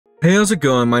Hey, how's it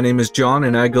going? My name is John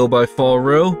and I go by Fall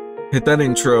Row. Hit that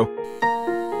intro.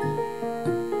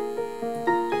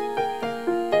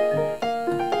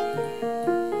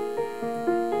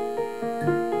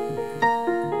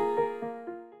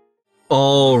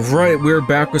 Alright, we're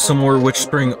back with some more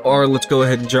WitchSpring R. Let's go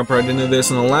ahead and jump right into this.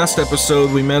 In the last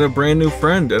episode, we met a brand new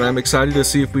friend, and I'm excited to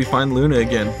see if we find Luna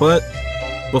again. But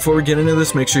before we get into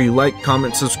this, make sure you like,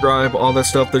 comment, subscribe, all that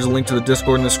stuff. There's a link to the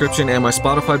Discord in the description and my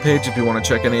Spotify page if you want to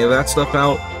check any of that stuff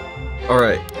out.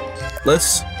 Alright,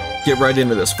 let's get right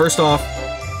into this. First off,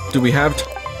 we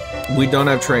don't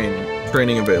have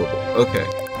training available. Okay.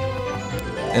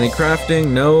 Any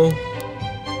crafting? No.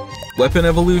 Weapon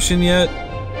evolution yet?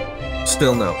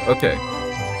 Still no. Okay.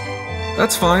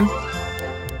 That's fine.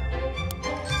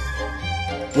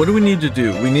 What do we need to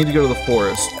do? We need to go to the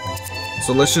forest.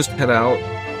 So let's just head out.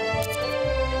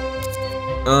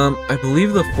 I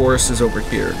believe the forest is over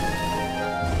here.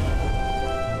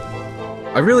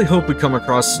 I really hope we come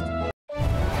across a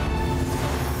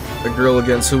girl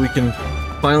again so we can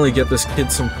finally get this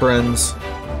kid some friends.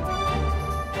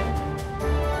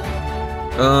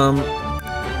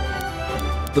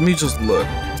 Let me just look.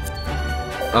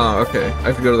 Ah, okay. I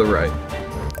have to go to the right.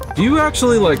 Do you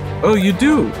actually, like... Oh, you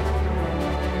do!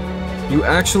 You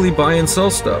actually buy and sell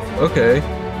stuff. Okay.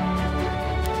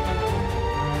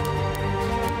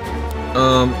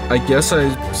 I guess I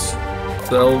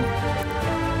sell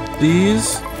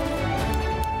these?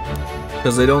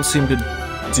 Because they don't seem to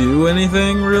do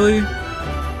anything, really?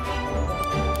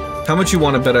 How much you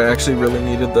want to bet I actually really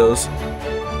needed those?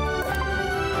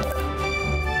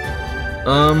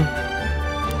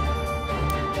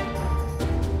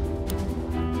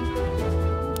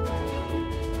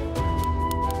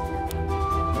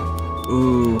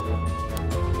 Ooh.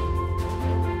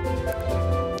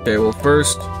 Okay, well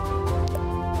first...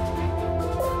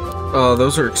 Oh,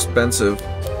 those are expensive.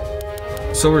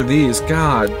 So are these,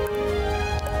 God.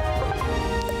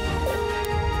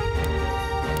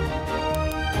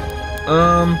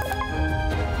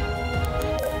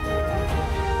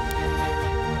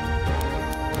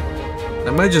 I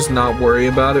might just not worry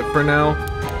about it for now.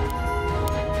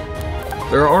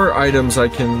 There are items I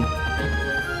can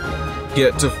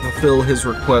get to fulfill his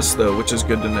request, though, which is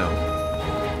good to know.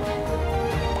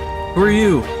 Who are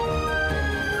you?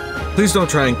 Please don't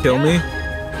try and kill me.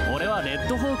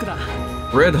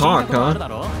 Red Hawk, huh?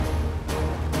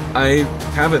 I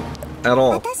haven't at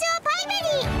all.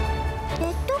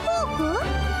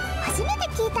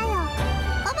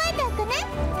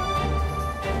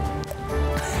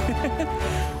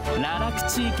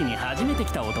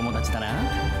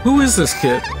 Who is this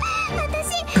kid?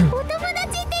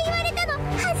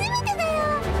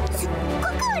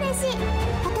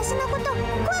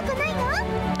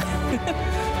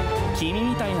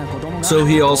 So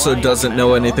he also doesn't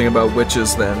know anything about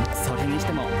witches then.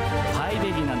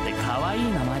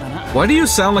 Why do you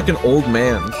sound like an old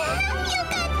man?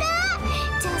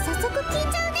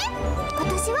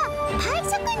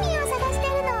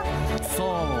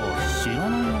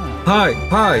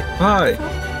 Pie!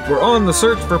 We're on the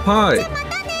search for pie!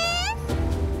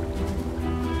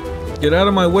 Get out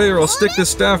of my way or I'll stick this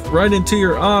staff right into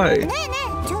your eye!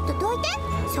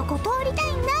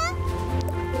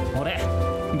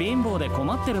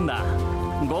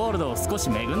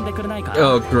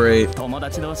 Oh, great.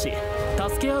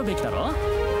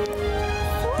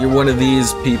 You're one of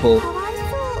these people.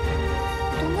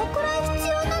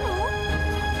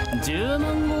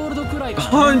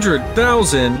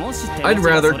 100,000? I'd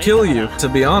rather kill you, to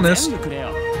be honest.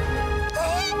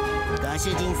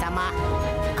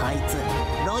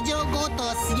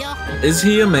 Is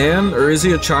he a man or is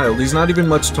he a child? He's not even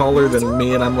much taller than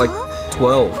me and I'm like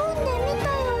 12.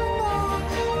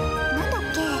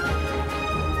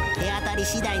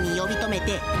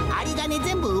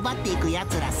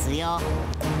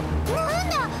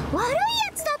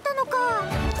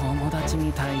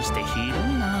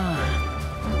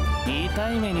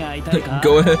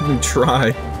 Go ahead and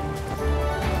try.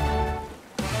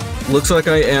 Looks like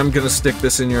I am gonna stick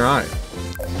this in your eye.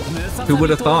 Who would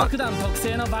have thought?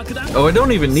 Oh, I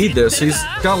don't even need this. He's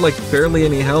got like barely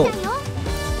any health.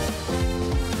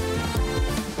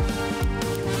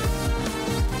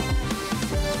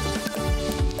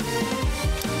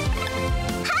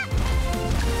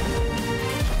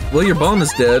 Well, your bomb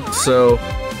is dead, so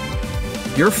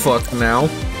you're fucked now.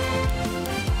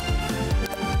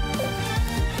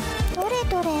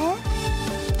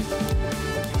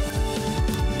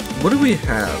 What do we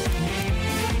have?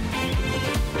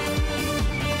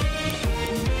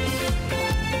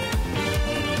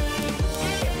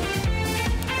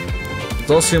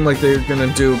 Those all seem like they're gonna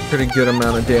do a pretty good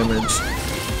amount of damage.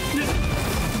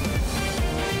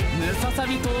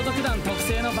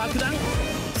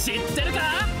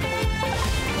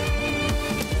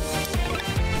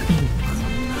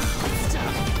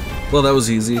 Well, that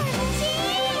was easy.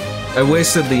 I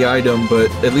wasted the item, but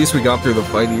at least we got through the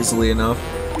fight easily enough.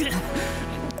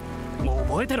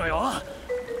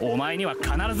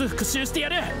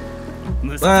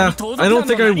 I don't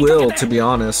think I will, to be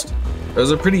honest. It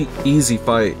was a pretty easy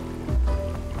fight.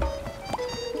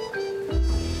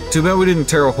 Too bad we didn't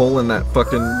tear a hole in that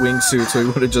fucking wingsuit, so we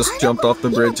would have just jumped off the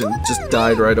bridge and just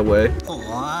died right away.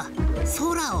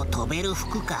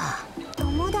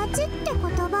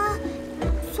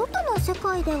 世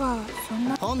界ではそん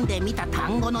な本で見た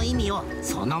単語の意味を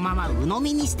そのまま鵜呑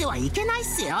みにしてはいけないっ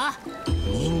すよ。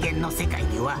人間の世界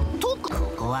ではこ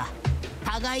こは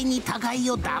互いに互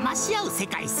いを騙し合う世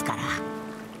界っすから。なんだ、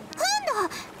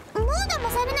もう騙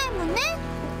されないもんね。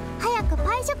早く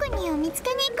パイ職人を見つけ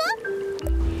に行こ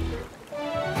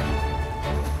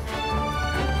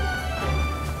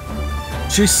う。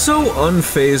She's so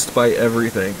unfazed by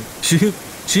everything.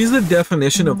 She's the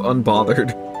definition of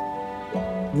unbothered.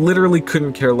 Literally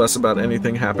couldn't care less about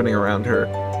anything happening around her.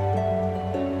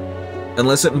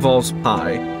 Unless it involves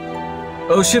pie.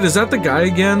 Oh shit, is that the guy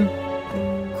again?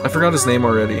 I forgot his name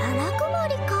already.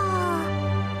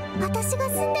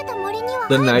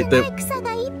 The knight that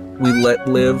we let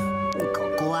live.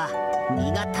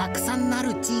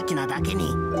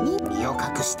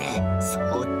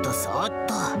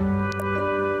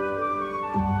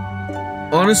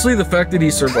 Honestly, the fact that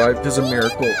he survived is a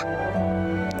miracle.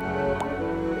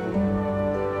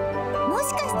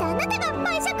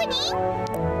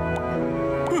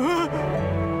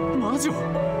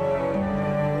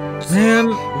 Man,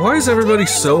 why is everybody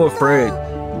so afraid?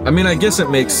 I mean, I guess it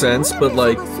makes sense, but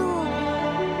like,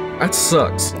 that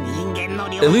sucks.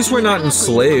 At least we're not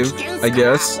enslaved, I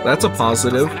guess. That's a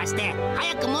positive.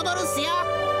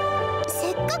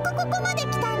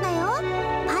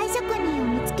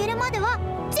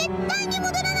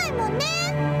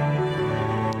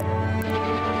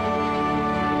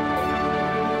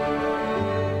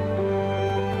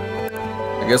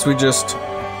 I guess we just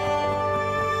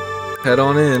head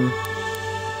on in.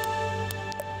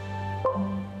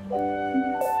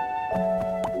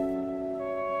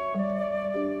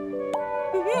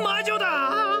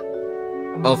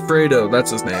 Alfredo, that's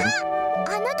his name.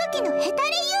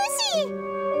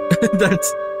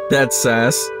 that's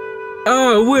sass.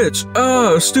 Oh, a witch!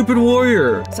 Oh, a stupid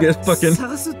warrior! Get fucking...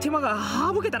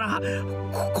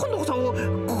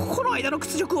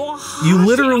 You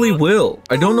literally will.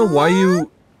 I don't know why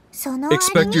you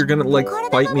expect you're gonna, like,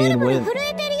 fight me and win.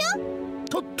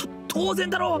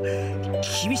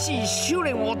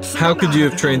 How could you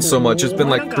have trained so much? It's been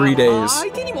like 3 days.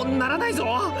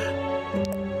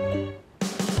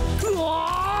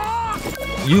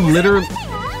 You literally...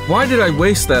 Why did I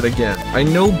waste that again? I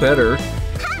know better.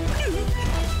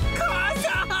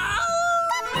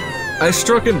 I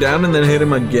struck him down and then hit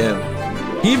him again.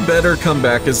 He better come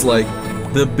back as, like,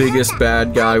 the biggest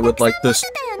bad guy with, like, the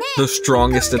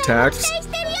strongest attacks.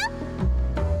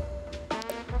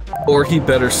 Or he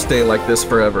better stay like this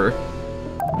forever.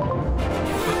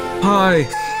 Hi.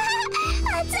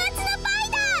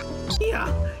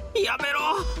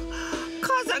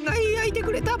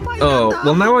 Oh,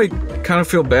 well now I kind of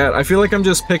feel bad. I feel like I'm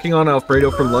just picking on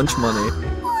Alfredo for lunch money.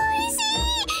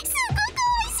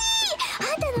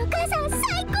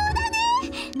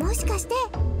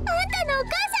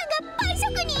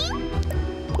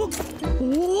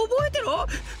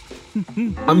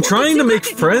 I'm trying to make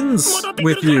friends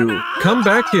with you. Come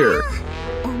back here.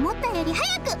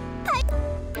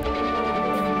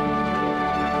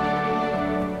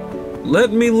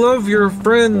 Let me love your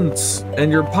friends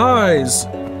and your pies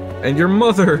and your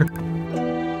mother.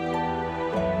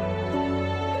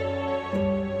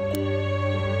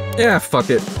 Yeah, fuck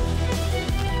it.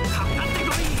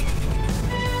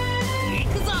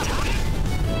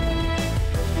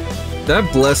 That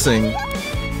blessing.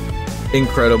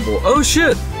 Incredible. Oh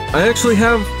shit! I actually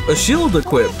have a shield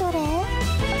equipped.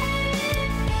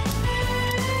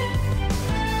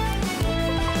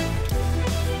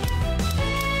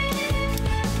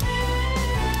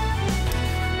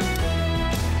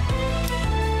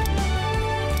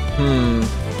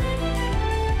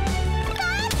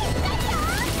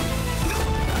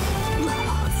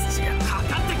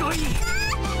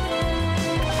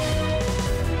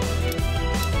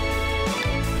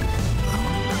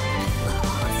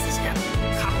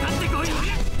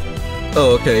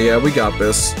 Oh, okay, yeah, we got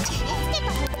this.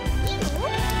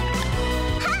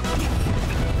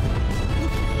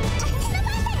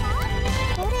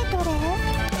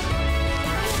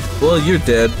 Well, you're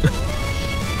dead.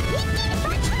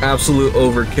 absolute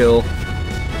overkill.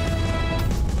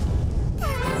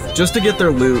 Just to get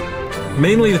their loot.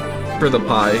 Mainly for the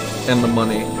pie and the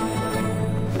money.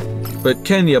 But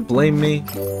can you blame me?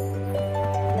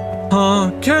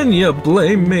 Huh? Can you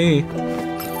blame me?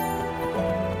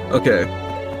 Okay.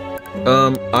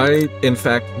 I, in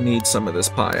fact, need some of this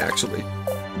pie, actually.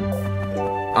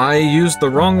 I used the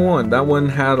wrong one. That one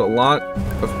had a lot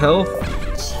of health.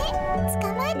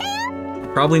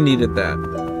 Probably needed that.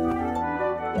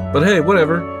 But hey,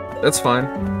 whatever. That's fine.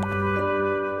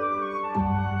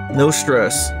 No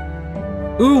stress.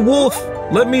 Ooh, wolf!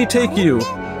 Let me take you!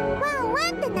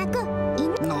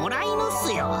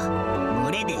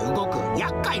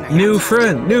 New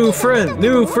friend! New friend!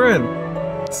 New friend!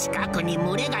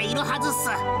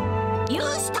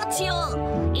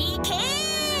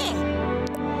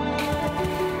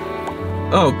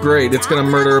 Oh great, it's gonna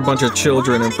murder a bunch of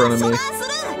children in front of me.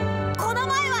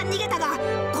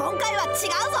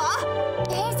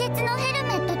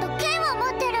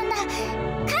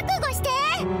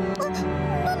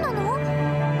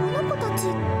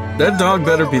 That dog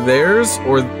better be theirs,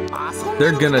 or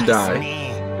they're gonna die.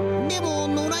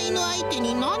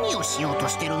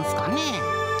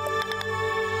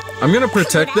 I'm gonna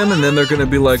protect them, and then they're gonna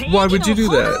be like, why would you do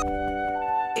that?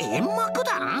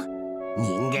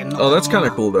 Oh, that's kind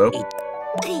of cool, though.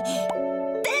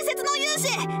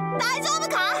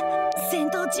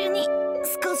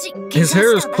 His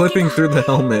hair is clipping through the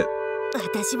helmet.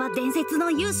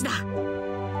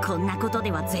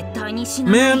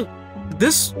 Man,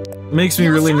 this makes me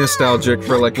really nostalgic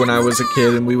for like when I was a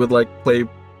kid and we would like play,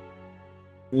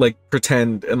 like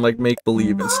pretend and like make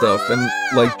believe and stuff and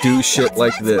like do shit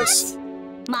like this.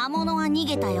 Man,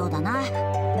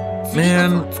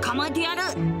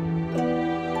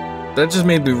 that just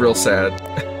made me real sad.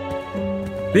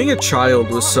 Being a child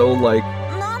was so like,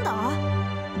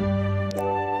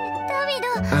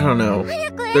 I don't know.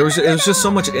 It was just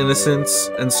so much innocence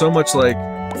and so much like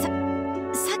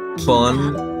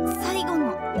fun.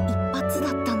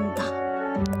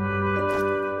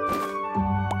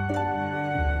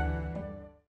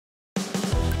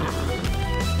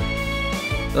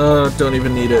 Don't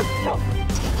even need it.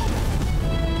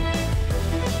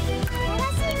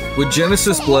 With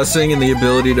Genesis Blessing and the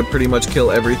ability to pretty much kill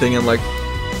everything in like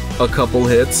a couple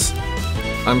hits,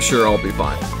 I'm sure I'll be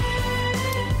fine.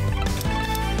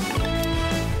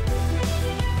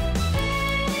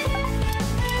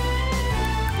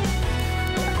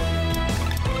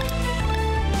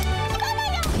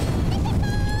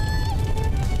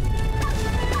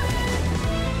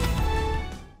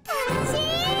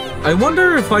 I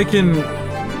wonder if I can,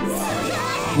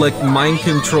 like, mind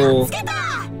control,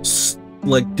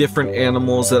 like, different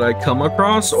animals that I come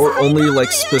across, or only,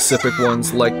 like, specific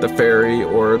ones, like the fairy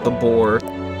or the boar.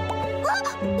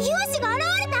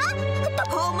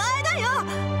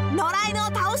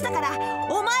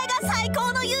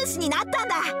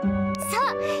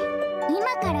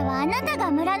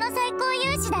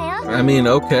 I mean,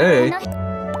 okay.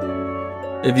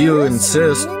 If you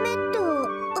insist.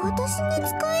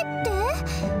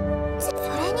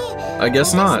 I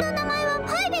guess not.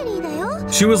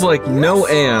 She was like, no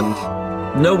and.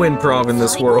 No improv in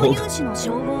this world.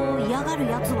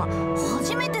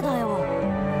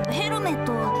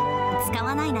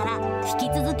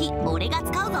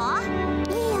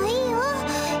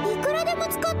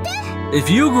 If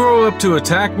you grow up to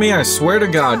attack me, I swear to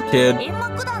God, kid.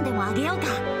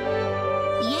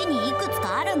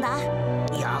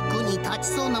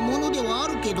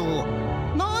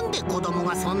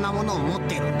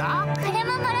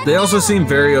 They also seem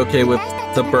very okay with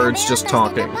the birds just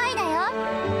talking.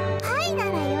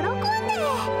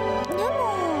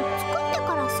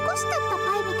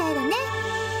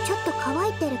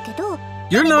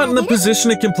 You're not in the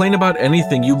position to complain about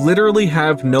anything. You literally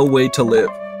have no way to live.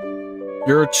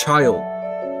 You're a child.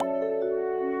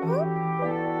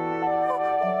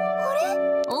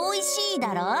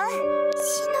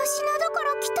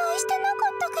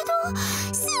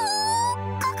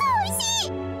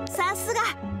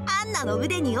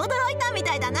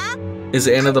 Is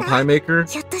Anna the pie maker?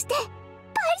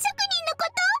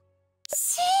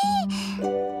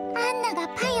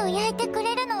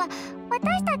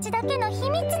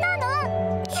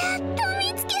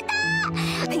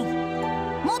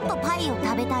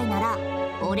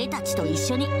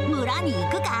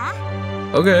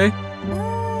 Okay.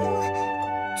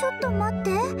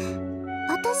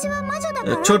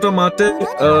 Chotomate,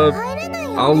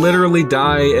 I'll literally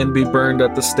die and be burned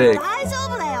at the stake.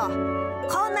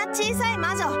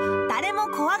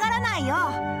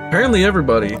 Apparently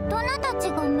everybody.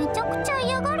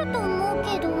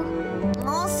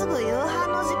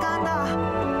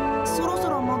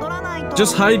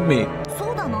 Just hide me.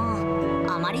 そうだな。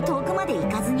あまり遠くまで行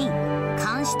かずに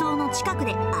監視塔の近く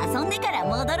で遊んでから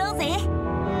戻ろうぜ。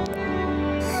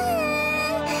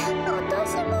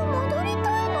私も戻りた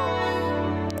いの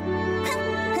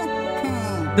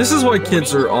に。This is why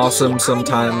kids are awesome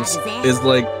sometimes, is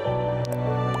like,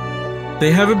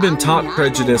 they haven't been taught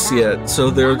prejudice yet,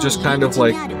 so they're just kind of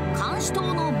like,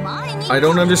 I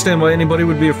don't understand why anybody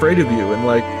would be afraid of you, and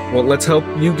like, well, let's help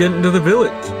you get into the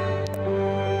village.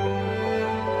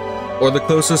 Or the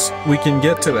closest we can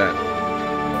get to that.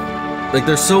 Like,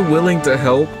 they're so willing to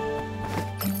help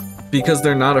because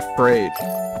they're not afraid.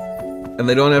 And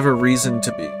they don't have a reason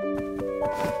to be.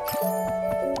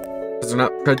 Because they're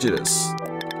not prejudiced.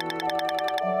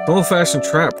 An old-fashioned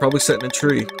trap, probably set in a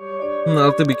tree. I'll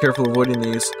have to be careful avoiding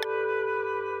these.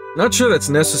 Not sure that's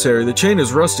necessary. The chain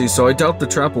is rusty, so I doubt the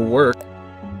trap will work.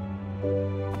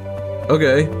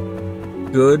 Okay.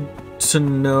 Good to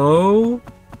know.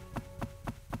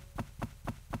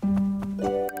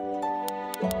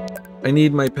 I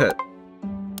need my pet.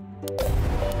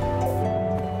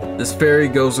 This fairy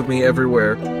goes with me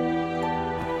everywhere.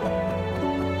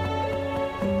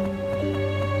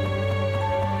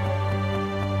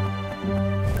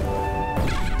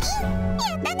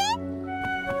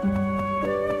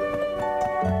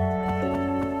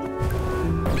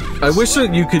 I wish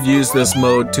that you could use this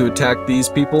mode to attack these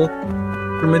people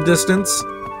from a distance,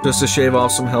 just to shave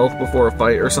off some health before a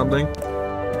fight or something.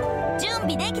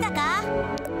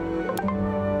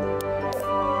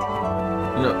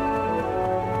 No.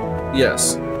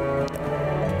 Yes.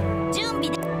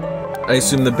 I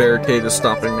assume the barricade is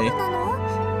stopping me.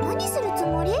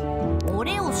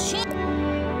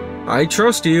 I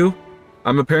trust you.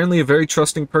 I'm apparently a very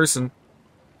trusting person.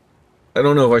 I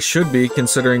don't know if I should be,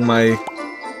 considering my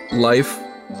life.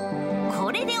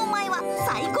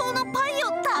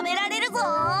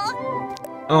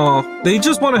 Oh, they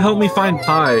just want to help me find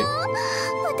pie.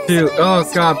 Dude, oh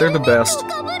god, they're the best.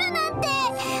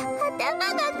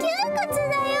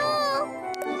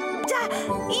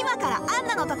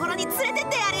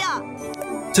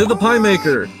 To the pie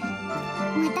maker.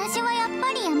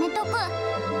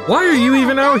 Why are you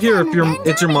even out here if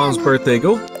it's your mom's birthday?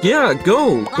 Go, yeah,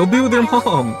 go be with your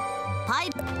mom.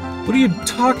 What are you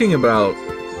talking about?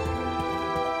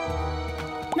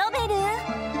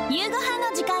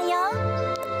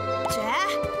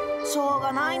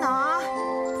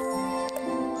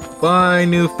 Bye,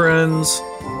 new friends.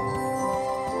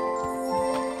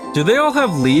 Do they all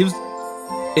have leaves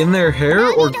in their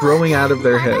hair or growing out of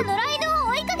their head?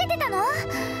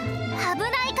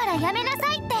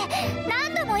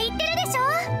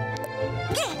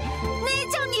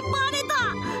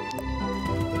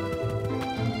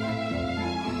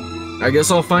 I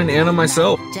guess I'll find Anna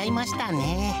myself.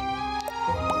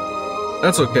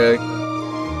 That's okay.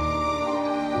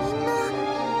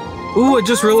 Ooh, I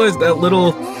just realized that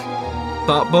little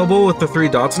thought bubble with the 3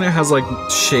 dots in it has like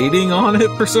shading on it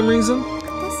for some reason.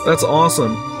 That's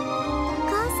awesome.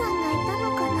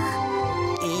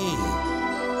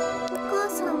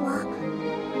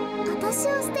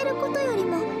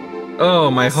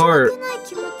 Oh, my heart.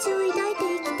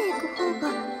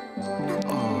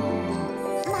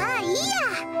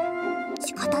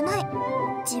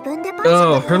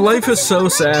 Oh, her life is so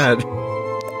sad.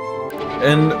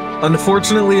 And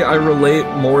unfortunately, I relate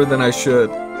more than I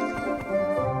should.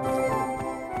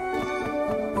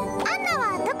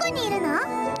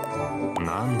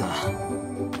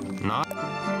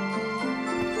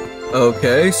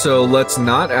 Okay, so let's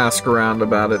not ask around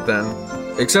about it then.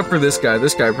 Except for this guy.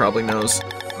 This guy probably knows.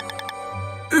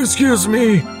 Excuse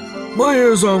me. My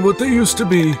ears aren't what they used to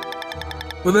be.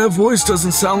 But that voice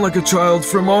doesn't sound like a child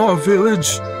from our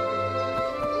village.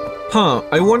 Huh,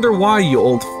 I wonder why, you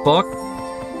old fuck.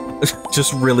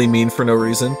 Just really mean for no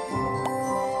reason.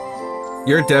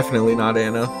 You're definitely not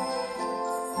Anna.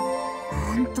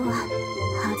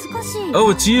 Oh,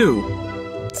 it's you!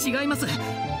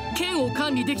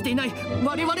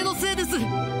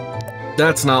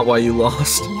 That's not why you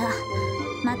lost.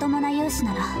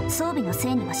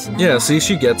 Yeah, see,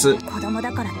 she gets it.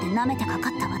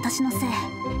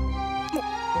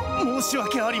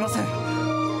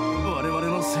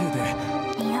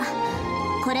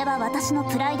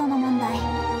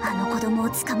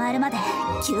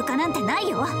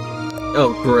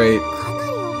 Oh, great.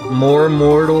 More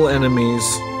mortal enemies.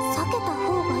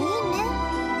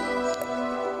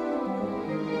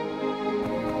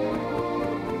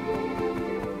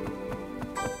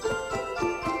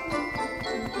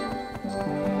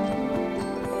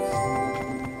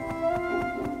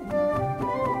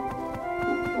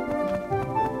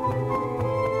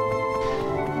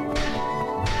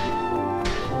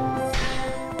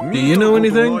 Do you know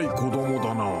anything?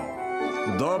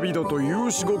 ダビドと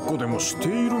有志ごっこでもして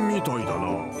いるみたいだ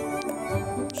な。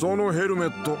そのヘルメ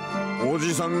ット、お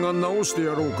じさんが直して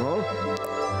やろうか？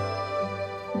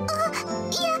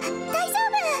いや、大丈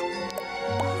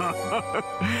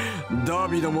夫。ダ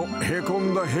ビドもへこ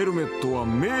んだヘルメットは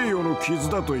名誉の傷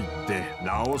だと言って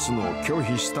直すのを拒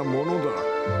否したものだ。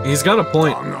He's got a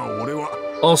point.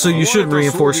 Also, you should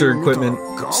reinforce your equipment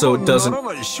so it doesn't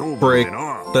break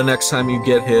the next time you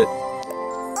get hit. ね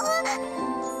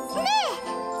え、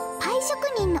パイ職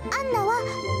人のアンナは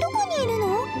どこにいる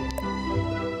の？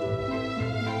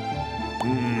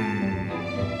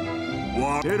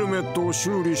ヘルメットを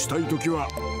修理したいときは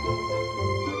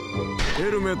ヘ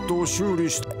ルメットを修理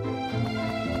し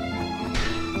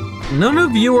None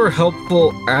of you are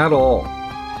helpful at all.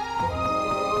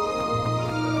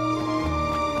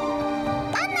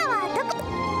 アンナはどこ？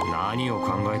何を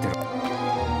考えてる？ア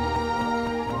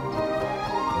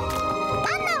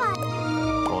ンナ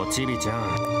はおちびちゃん。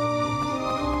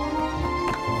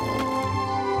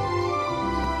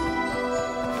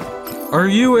Are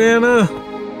you Anna? こ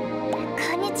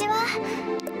んにちは。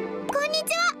こんに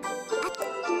ちは。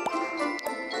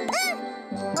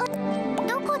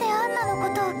どこでアンナの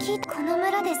ことを聞いて、この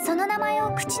村でその名前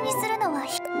を口にするのは。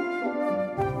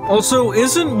Also,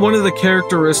 isn't one of the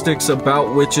characteristics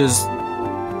about witches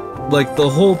like the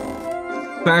whole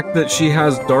fact that she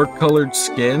has dark-colored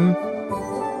skin?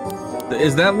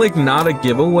 Is that like not a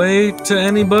giveaway to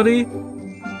anybody?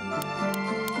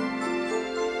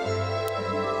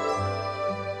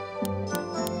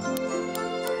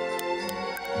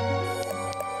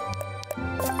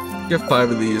 Get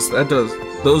 5 of these.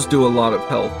 Those do a lot of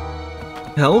health.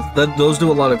 Those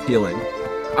do a lot of healing.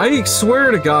 I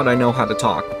swear to God I know how to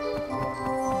talk.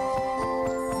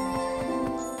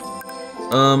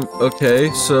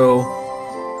 Okay, so...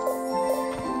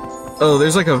 Oh,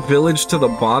 there's like a village to the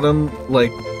bottom,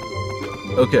 like...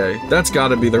 Okay, that's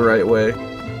gotta be the right way.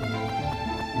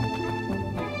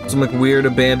 Some like weird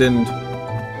abandoned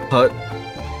hut.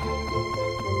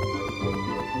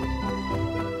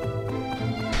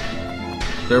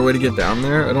 Is there a way to get down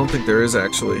there? I don't think there is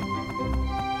actually.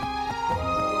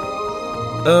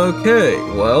 Okay,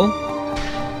 well...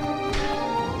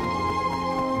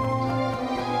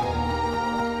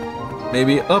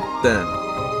 Maybe up then.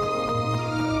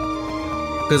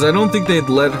 Because I don't think they'd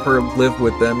let her live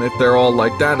with them if they're all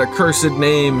like, that accursed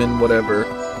name and whatever.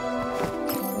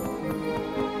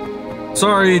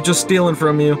 Sorry, just stealing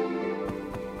from you.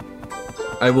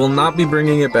 I will not be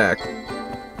bringing it back.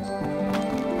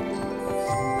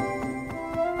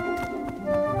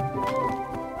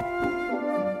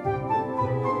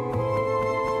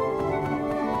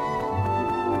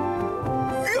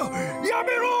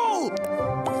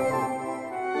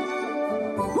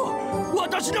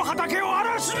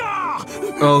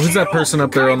 Oh, who's that person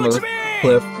up there on the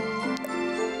cliff?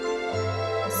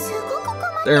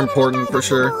 They're important for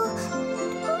sure.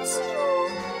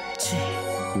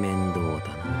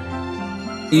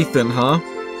 Ethan, huh?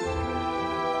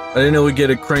 I didn't know we'd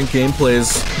get a Crank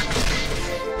Gameplays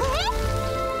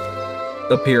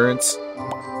appearance.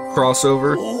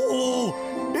 Crossover.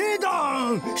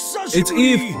 It's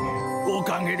Eve! お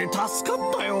かげで助かっ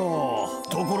たよ。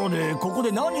ところでここ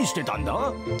で何してたん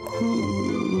だ？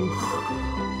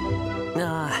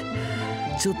ああ、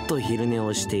ちょっと昼寝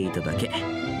をしていただけ。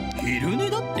昼寝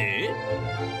だって？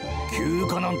休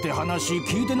暇なんて話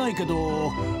聞いてないけど、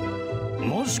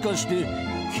もしかして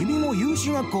君も有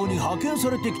志学校に派遣さ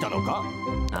れてきたのか？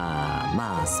ああ、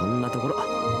まあそんなところ。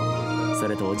そ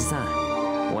れとおじさん、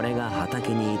俺が畑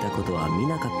にいたことは見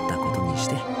なかったことにし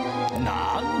て。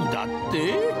なんだっ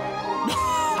て？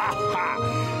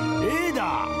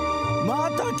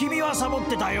また君はサボっ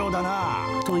てたようだな。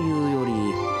というより、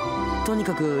とに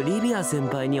かくリビア先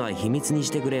輩には秘密に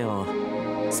してくれよ。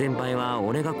先輩は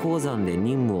俺が鉱山で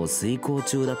任務を遂行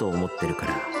中だと思ってるか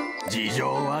ら。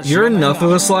You're enough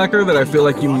of a slacker that I feel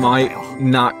like you might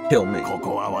not kill me. こ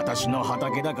こは私の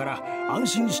畑だから安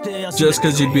心して休 Just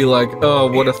because you'd be like,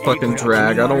 oh, what a fucking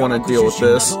drag. I don't want to deal with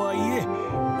this. 王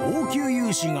宮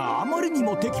有志があまりに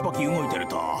もテキパキ動いてる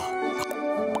と。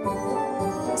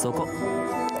そこ。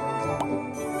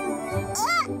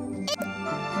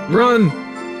Run!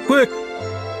 Quick!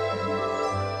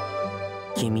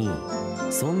 君、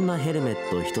そんなヘルメッ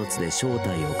ト一つで正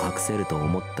体を隠せると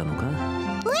思ったのか？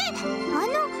何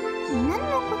のこ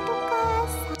と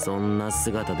か。そんな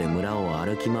姿で村を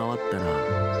歩き回ったら、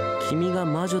君が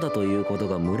魔女だということ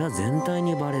が村全体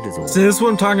にバレるぞ。See, this is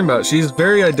what I'm talking about. She's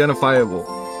very identifiable.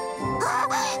 ど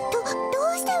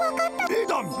うしてわかっ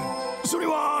た？それ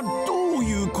はどうう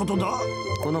いうことだ？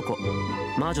この子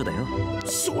魔女だよ。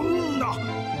そんな。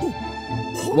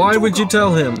Why would you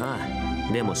tell him? あ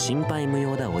あ、でも心配無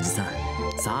用だおじさん。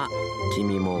さあ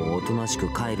君もおとなしく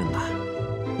帰るんだ。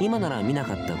今なら見な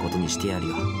かったことにしてやる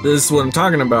よ。 This is what I'm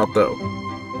talking about, though.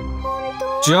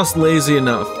 Just lazy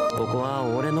enough. ここは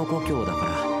俺の故郷だか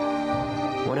ら。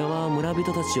俺は村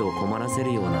人たちを困らせ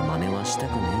るような真似はした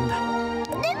くねえんだ。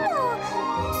でも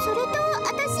それと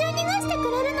私を逃がしてく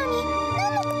れるのに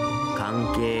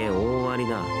関係大あり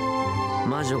だ。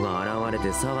魔女が現れて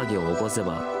騒ぎを起こせ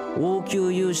ば王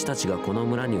宮勇士たちがこの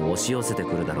村に押し寄せて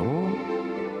くるだろう。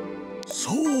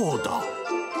そうだ、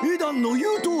エダンの言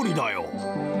う通りだよ。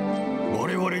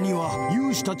我々には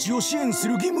勇士たちを支援す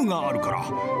る義務があるから、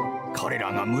彼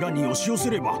らが村に押し寄せ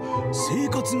れば生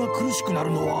活が苦しくな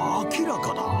るのは明ら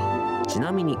かだ。ち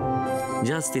なみに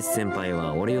ジャスティス先輩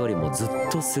は俺よりもずっ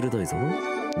と鋭いぞ。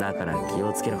だから気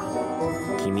をつけろ。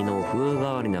君の風変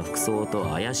わりな服装と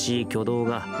怪しい挙動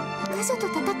が。魔女と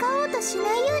戦おうとし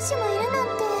ない勇士もいるなん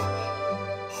て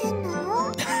変な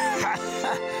の？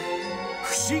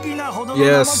不思議なほどの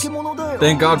怠け者だよ。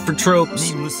 Thank God for tropes.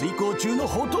 任務遂行中の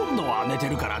ほとんどは寝て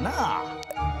るからな。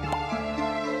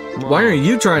Why aren't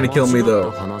you trying to kill me,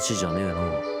 though?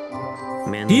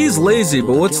 He's lazy,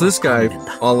 but what's this guy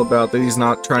all about that he's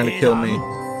not trying to kill me?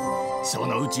 そ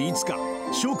のうちいつか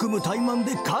職務怠慢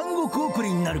で監獄送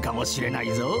りになるかもしれな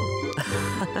いぞ。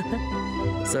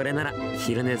それなら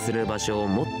昼寝する場所を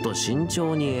もっと慎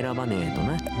重に選ばねえと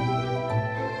な。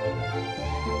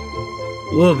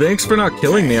Well, thanks for not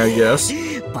killing me, I guess.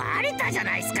 バレたじゃ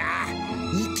ないですか。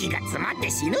息が詰まって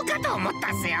死ぬかと思っ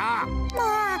たっすよ。も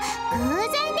う偶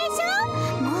然でし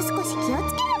ょ。もう少し気をつけ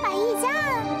ればいいじゃん。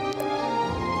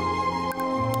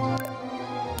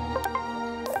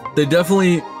 They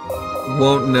definitely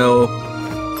won't know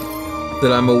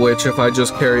that I'm a witch if I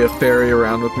just carry a fairy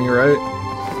around with me, right?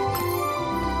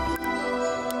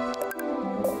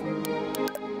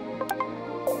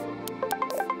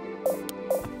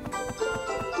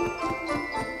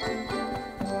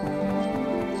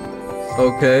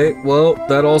 Okay, well,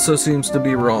 that also seems to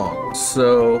be wrong,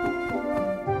 so...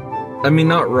 I mean,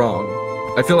 not wrong.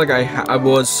 I feel like I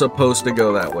was supposed to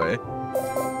go that way.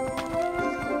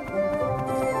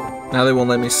 Now they won't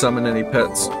let me summon any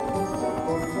pets.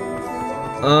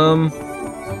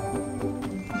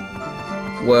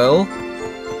 Well...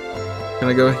 Can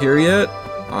I go here yet?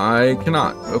 I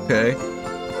cannot. Okay.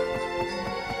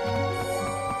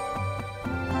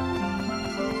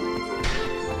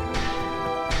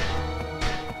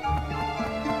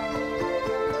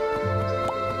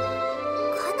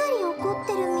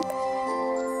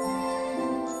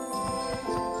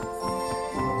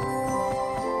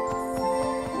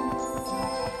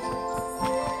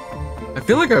 I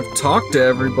feel like I've talked to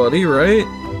everybody, right?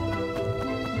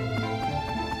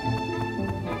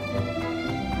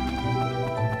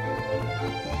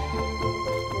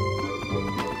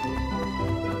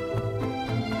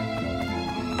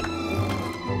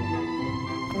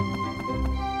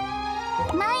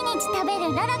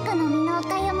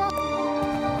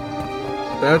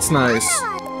 That's nice.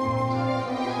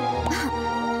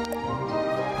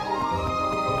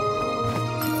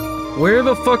 Where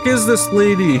the fuck is this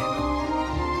lady?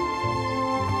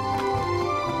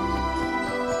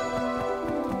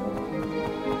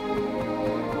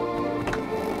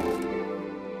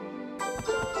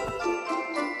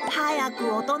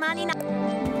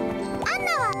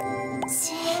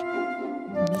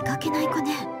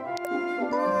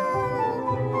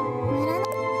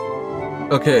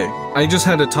 Okay, I just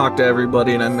had to talk to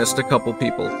everybody and I missed a couple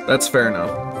people. That's fair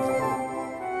enough.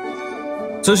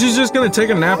 So she's just gonna take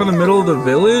a nap in the middle of the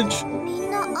village?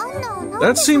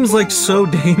 That seems like so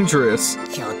dangerous.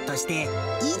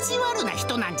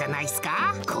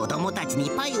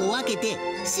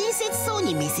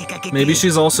 Maybe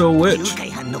she's also a witch.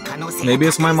 Maybe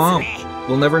it's my mom.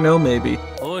 We'll never know, maybe.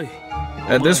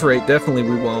 At this rate, definitely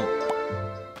we won't.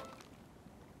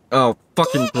 Oh,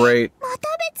 fucking great.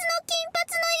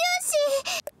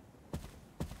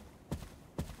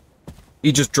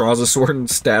 He just draws a sword and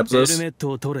stabs us.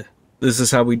 This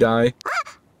is how we die.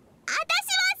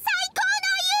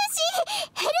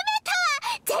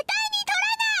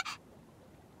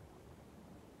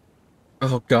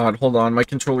 Oh god, hold on, my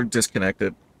controller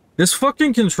disconnected. This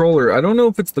fucking controller, I don't know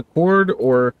if it's the cord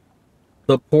or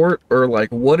the port or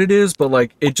like what it is, but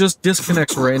like it just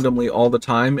disconnects randomly all the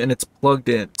time and it's plugged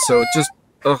in. So it just,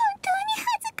 ugh,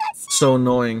 so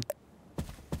annoying.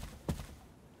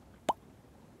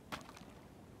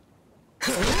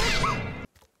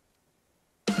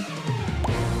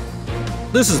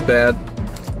 This is bad.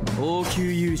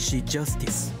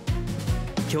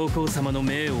 教皇様の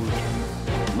命を受け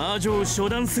魔女を処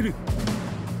断する。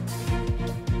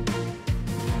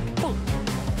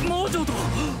魔女だ。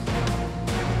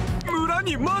村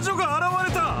に魔女が現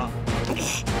れた。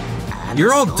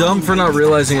 You're all dumb for not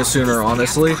realizing it sooner,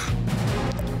 honestly.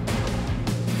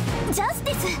 ジャス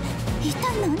ティス、一体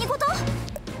何事？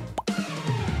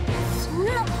そん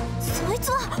な、そいつ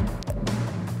は。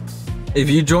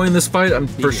If you join this fight, I'm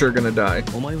for sure gonna die.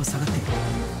 お前は下がっている。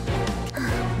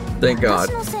 Thank God.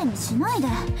 私のせいにしないで。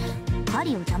狩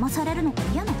りを邪魔されるのが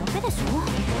嫌なだけでしょ。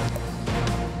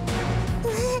ど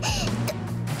うし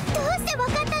てわ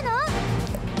かったの？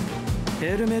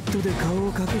ヘルメットで顔を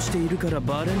隠しているから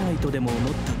バレないとでも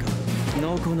思ったか。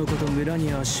のこのこと村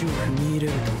に足を踏み入れ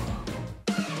る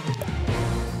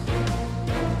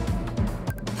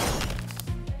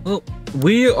とは。 Well,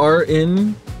 we are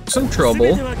in some trouble.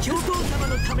 全ては教皇様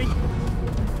のために。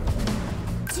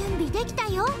準備でき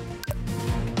たよ。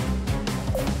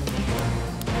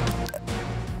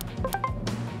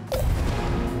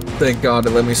 Thank God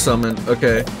it let me summon.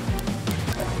 Okay.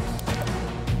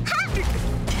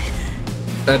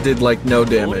 That did like no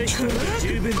damage.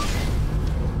 十分。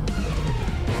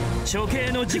処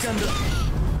刑の時間だ。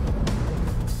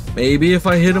 Maybe if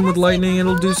I hit him with lightning,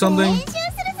 it'll do something. 練習するぞ。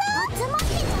集まって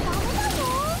ちゃダメ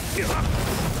だよ。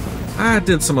 Ah, it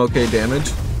did some okay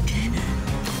damage.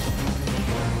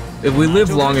 If we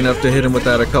live long enough to hit him with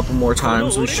that a couple more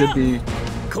times, we should be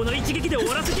この一撃で終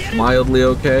わらせてやる。 mildly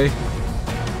okay.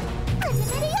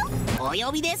 お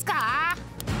呼びですか？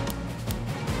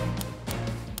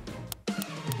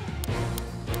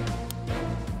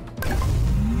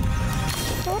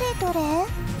どれどれ？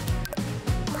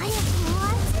早く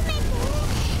集め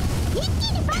て。一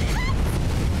気に爆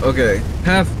発。 Okay,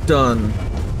 half done.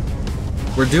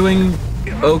 We're doing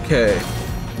okay.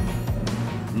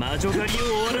 魔女狩りを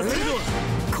終わらせるのは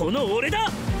この俺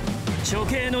だ。処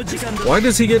刑の時間だ。 Why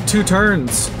does he get 2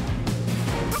 turns?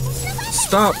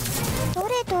 Stop. ど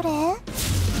れどれ？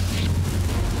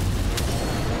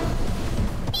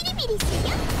ビリビリ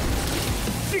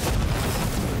するよ。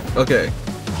 Okay.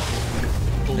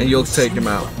 And you'll take him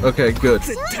out. Okay, good.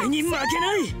 絶対に負けな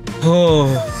い。 Oh.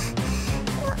 な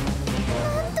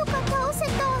んとか倒せ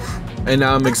た。 And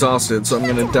now I'm exhausted, so I'm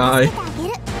gonna die.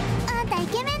 あんたイ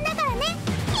ケメンだからね。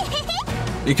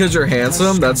 Because you're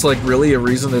handsome? That's like really a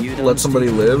reason to let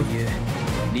somebody live?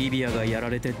 リビアがやら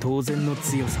れて当然の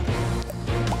強さだ。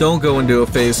 Don't go into a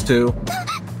phase 2.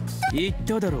 言っ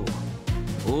ただろう。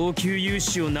王宮勇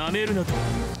士を舐めるなと。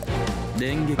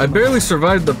電撃 I barely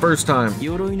survived the first time.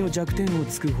 鎧の弱点を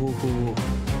突く方法を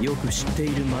よく知って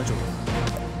いる魔女だ。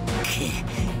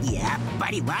やっ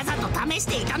ぱりわざと試し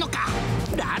ていたのか。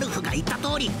ラルフが言った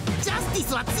通りジャスティ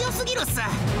スは強すぎるっす。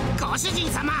ご主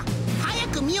人様、早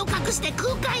く身を隠して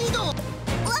空間移動。わか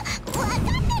っ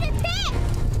てるって。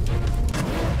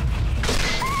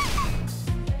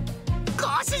ご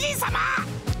主人様。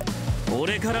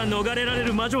俺から逃れられ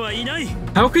る魔女はいない。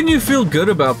 How can you feel good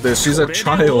about this? She's a これ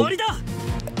で終わ child. りだ。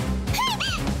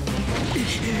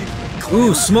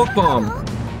 Ooh, smoke bomb.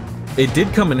 It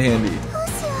did come in handy. どうし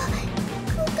よう。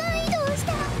空間移動し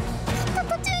たらきっと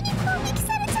途中に攻撃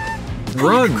されちゃう。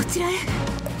 Run! こちらへ。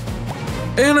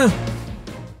 Anna!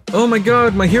 Oh my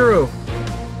god, my hero!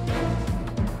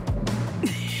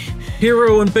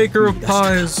 Hero and baker of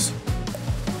pies.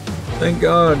 Thank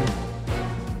God.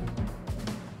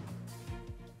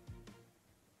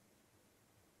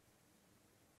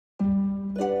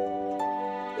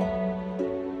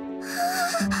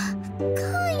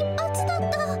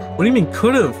 What do you mean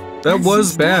could've? That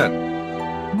was bad.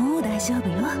 もう大丈夫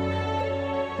よ。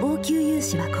王宮勇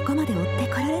士はここまで追って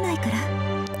こられないから。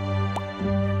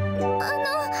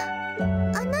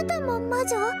あなたも魔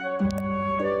女？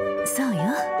そうよ。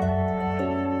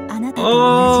あなたと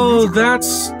Oh, 同じ魔女。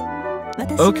 that's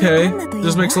私は okay. アンナという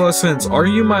This わ。 makes a lot of sense. Are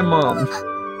you my mom? まさか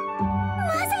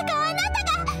あなた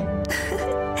が。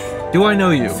 Do I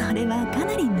know you? それはか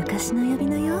なり昔の呼び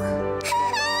名よ。や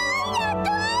っと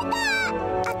会えた。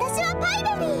私はパイベ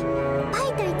リー。パ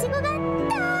イとイチゴが大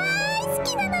好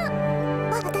きなの。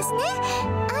私ね、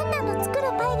アンナの作る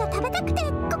パイが食べたくてこ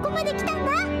こまで来たん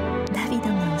だ。ダビド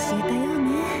が教えたよう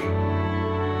ね。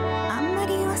あんま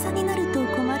り噂になると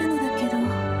困るのだけど。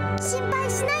心配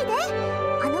しないで。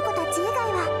あの子たち以外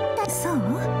は。そう？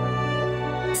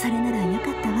それならよ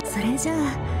かったわ。それじゃあ。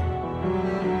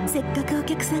せっかくお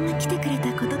客さんが来てくれ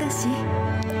たことだし。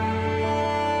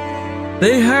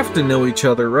 They have to know each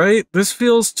other, right? This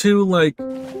feels too like...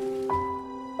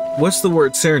 What's the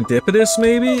word? Serendipitous,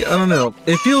 maybe? I don't know.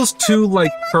 It feels too,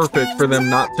 like, perfect for them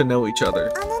not to know each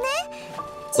other. あのね、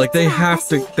 Like, they have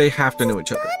to know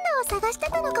each other. アンナを探して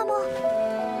たのかも。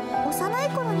幼い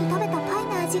頃に食べたパイ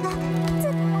の味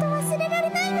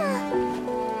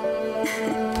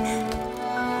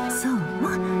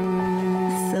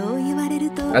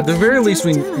At the very least,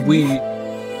 we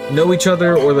know each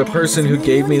other, or the person who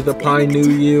gave me the pie knew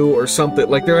you, or something.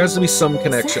 Like, there has to be some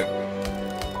connection.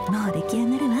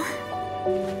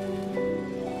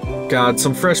 God,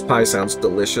 some fresh pie sounds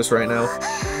delicious right now.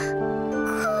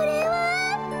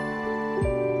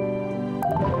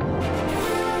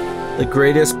 The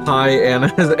greatest pie Anna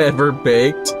has ever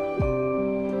baked?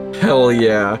 Hell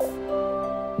yeah.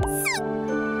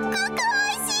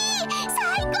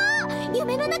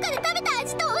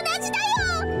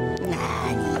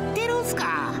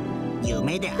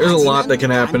 There's a lot that can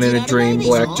happen in a dream,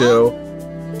 Black Joe.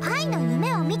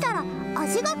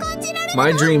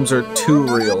 My dreams are too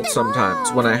real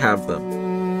sometimes when I have them.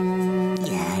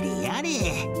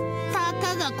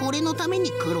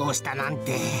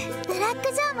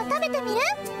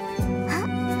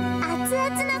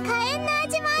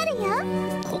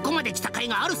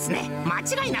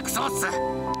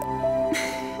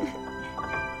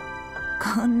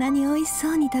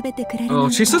 Oh,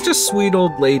 she's such a sweet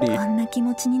old lady.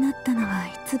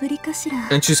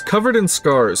 And she's covered in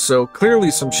scars, so clearly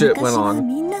some shit went on.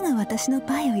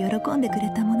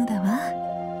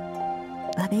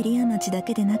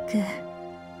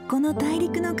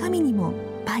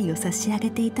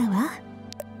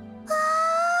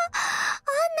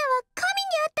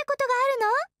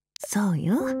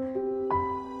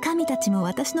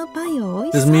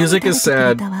 This music is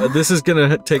sad. This is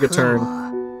gonna take a turn.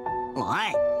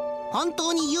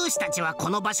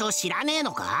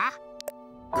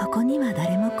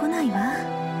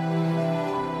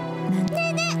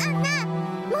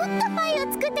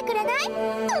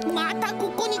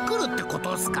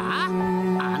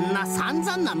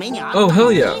 Oh,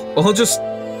 hell yeah. I'll just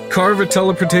carve a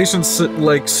teleportation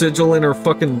sigil in her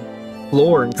fucking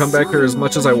floor and come back here as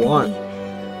much as I want.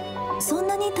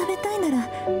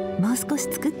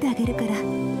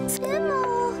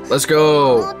 Let's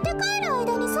go.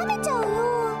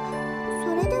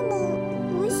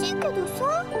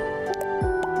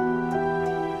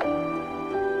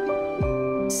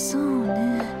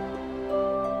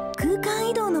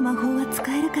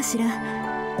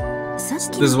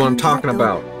 This is what I'm talking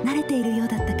about.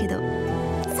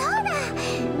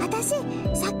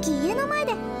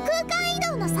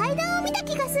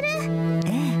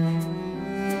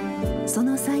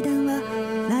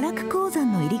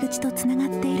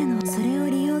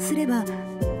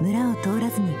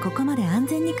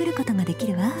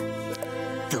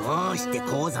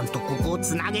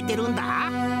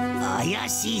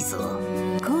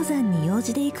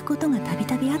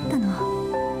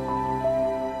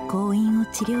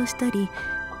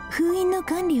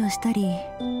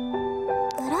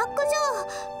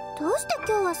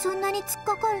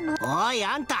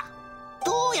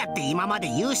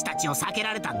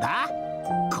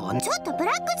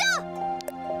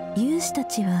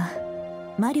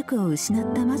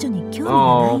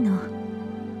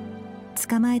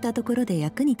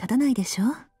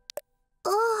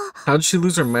 How'd she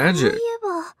lose her magic?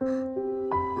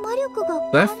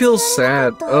 That feels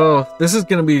sad. Oh, this is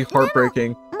gonna be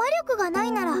heartbreaking.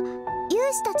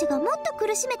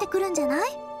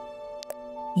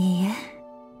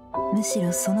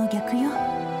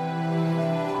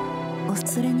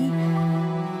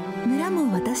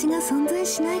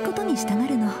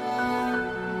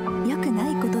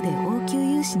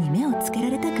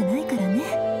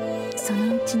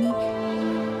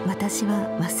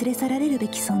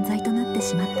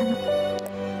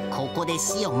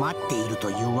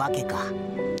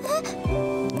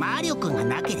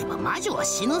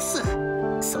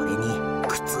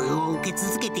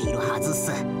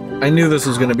 I knew this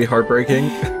was gonna be heartbreaking.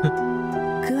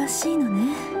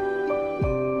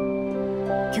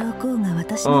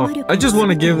 Oh, I just want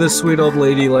to give this sweet old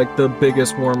lady like the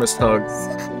biggest, warmest hug.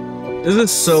 This is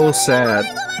so sad.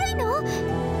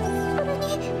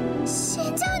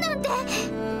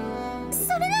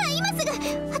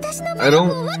 I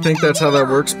don't think that's how that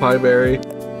works, Pieberry.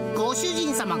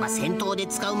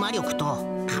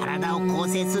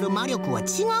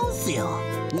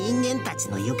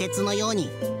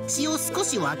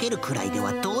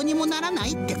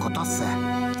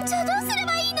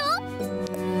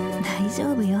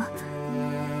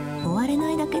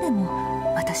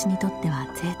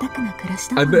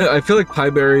 I feel like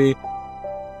Pieberry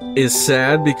is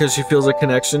sad because she feels a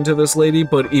connection to this lady,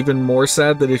 but even more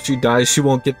sad that if she dies, she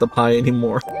won't get the pie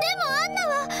anymore.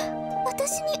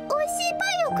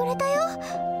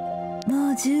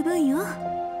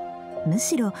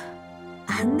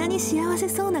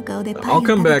 I'll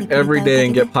come back every day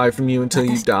and get pie from you until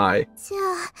you die.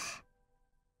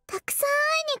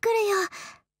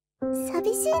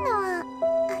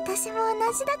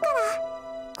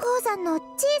 鉱山の小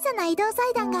さな移動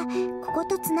祭壇がここ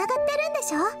とつながってるんで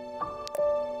しょ？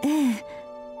ええ。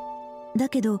だ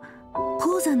けど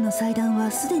鉱山の祭壇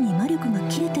はすでに魔力が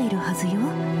切れているはずよ。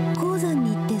鉱山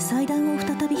に行って祭壇を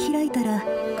再び開いたら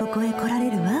ここへ来ら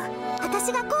れるわ。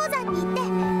私が鉱山に行って。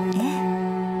え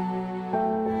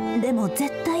え。でも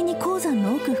絶対に鉱山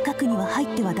の奥深くには入っ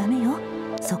てはダメよ。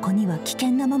そこには危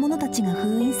険な魔物たちが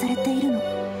封印されているの。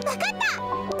分かった。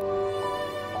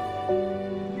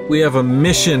We have a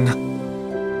mission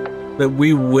that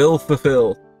we will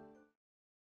fulfill.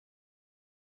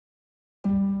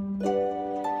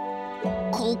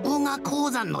 ここが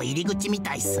鉱山の入り口み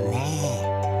たいっす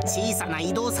ね。小さな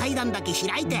移動祭壇だけ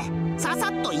開いてささ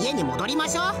っと家に戻りま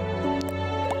しょう。ア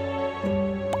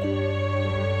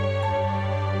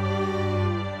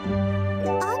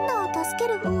ンナを助け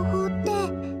る方法って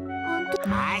本当？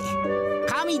はい、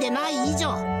神でない以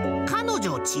上彼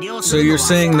女を治療す So るの you're は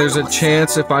saying 不可 there's a 能っす。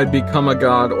 chance if I become a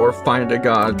god or find a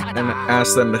god and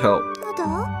ask them to help. ただ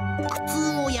苦痛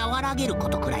を和らげるこ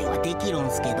とくらいはできるん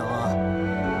すけど、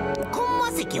コンマ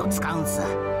石を使うんす。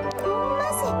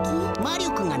魔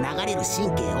力が流れる神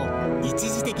経を一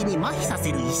時的に麻痺さ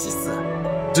せる石っす。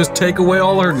 Just take away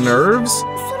all her nerves? そ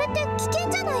れって危険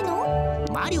じゃないの？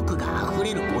魔力が溢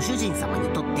れるご主人様に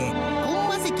とってコン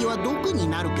マ石は毒に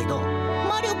なるけど、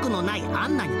魔力のないア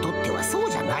ンナにとってはそ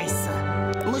うじゃないっす。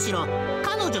むしろ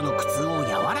彼女の苦痛を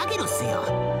和らげるっすよ。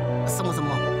そもそ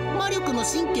も魔力の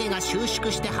神経が収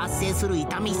縮して発生する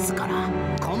痛みっすから。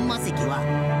コンマ石は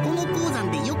この鉱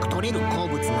山でよく取れる鉱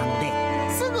物なので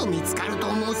すぐ見つかると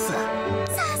思うっす。さ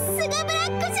すがブラ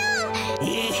ックジョー。え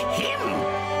へん、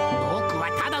僕は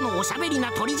ただのおしゃべり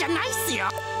な鳥じゃないっすよ。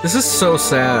 This is so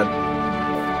sad.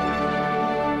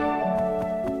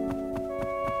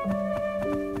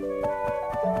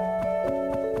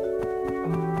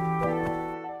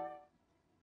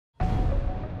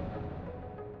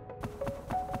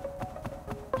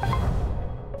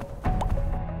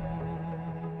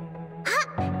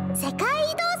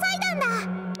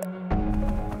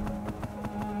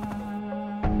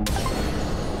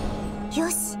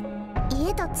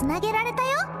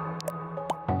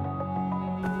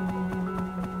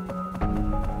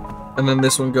 And then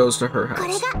this one goes to her こ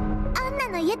れ house. がアンナ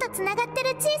の家とつながって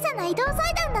る小さな移動祭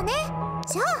壇だね。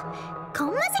じゃあコ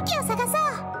ンマ石を探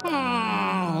そう。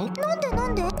な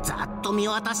んでざっと見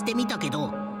渡してみたけ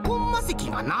どコンマ石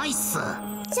がないっす。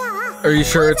じゃあ Are you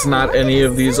sure it's not any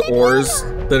of these ores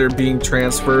that are being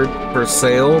transferred for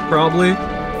sale, probably?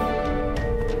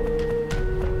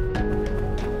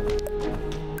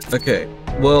 Okay,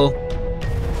 well,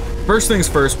 first things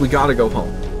first, we gotta go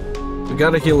home. We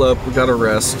gotta heal up, we gotta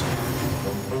rest.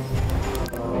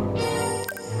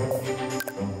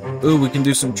 Ooh, we can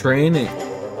do some training.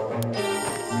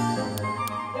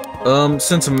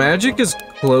 Since magic is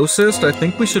closest, I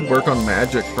think we should work on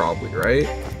magic probably, right?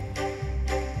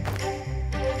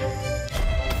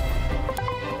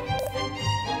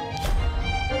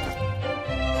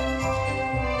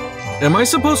 Am I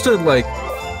supposed to, like...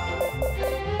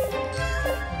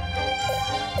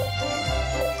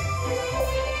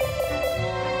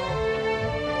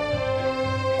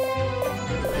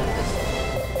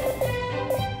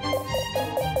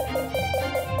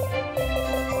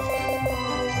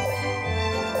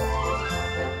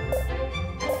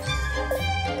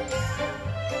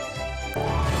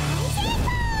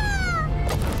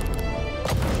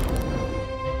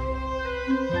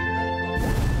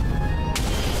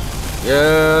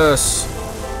 Yes!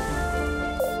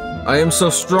 I am so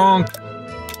strong!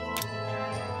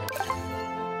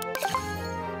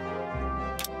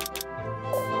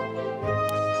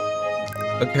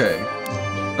 Okay.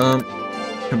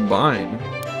 Combine.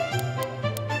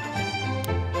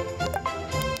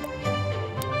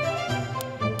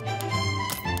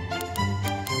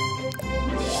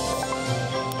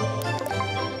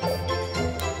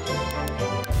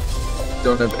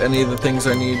 Don't have any of the things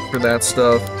I need for that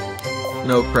stuff.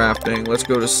 No crafting. Let's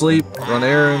go to sleep, run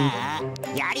errand.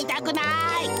 やりたくない。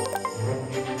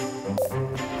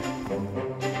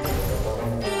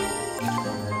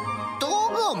道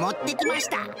具を持ってきまし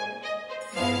た。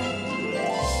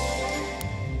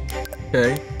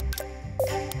Okay.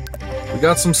 We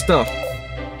got some stuff.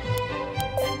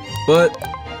 But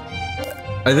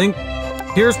I think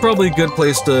here's probably a good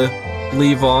place to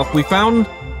leave off. We found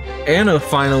Anna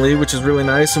finally, which is really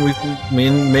nice, and we've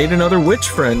made another witch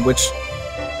friend, which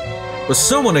was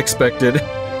so unexpected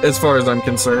as far as I'm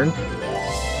concerned.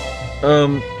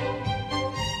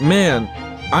 Man,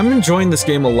 I'm enjoying this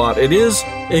game a lot. It is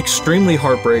extremely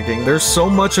heartbreaking. There's so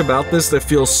much about this that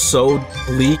feels so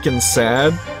bleak and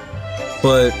sad,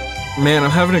 but man, I'm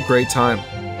having a great time.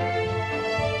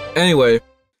 Anyway,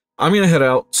 I'm gonna head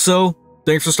out. So,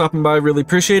 thanks for stopping by. Really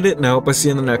appreciate it, and I hope I see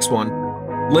you in the next one.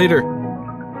 Later.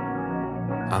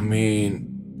 I mean,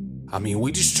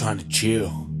 we just trying to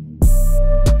chill.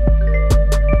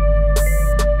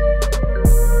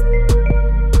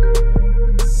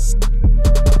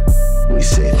 We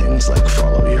say things like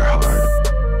follow your heart.